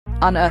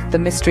unearth the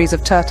mysteries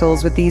of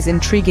turtles with these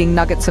intriguing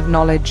nuggets of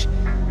knowledge.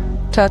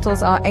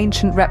 Turtles are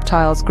ancient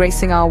reptiles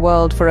gracing our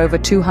world for over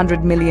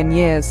 200 million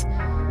years.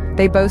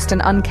 They boast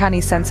an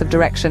uncanny sense of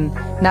direction,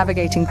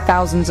 navigating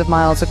thousands of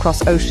miles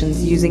across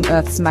oceans using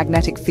Earth's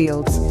magnetic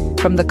fields.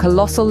 From the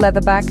colossal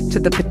leatherback to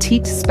the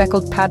petite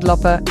speckled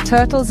padloper,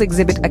 turtles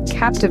exhibit a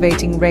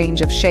captivating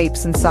range of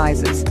shapes and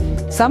sizes.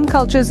 Some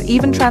cultures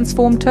even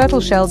transform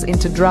turtle shells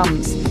into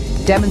drums,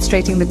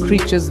 demonstrating the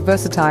creature's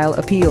versatile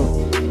appeal.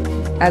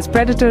 As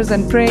predators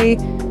and prey,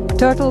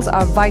 turtles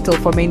are vital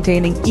for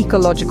maintaining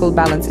ecological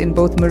balance in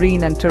both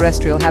marine and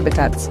terrestrial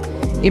habitats.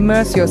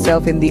 Immerse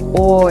yourself in the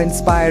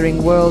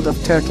awe-inspiring world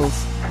of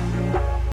turtles.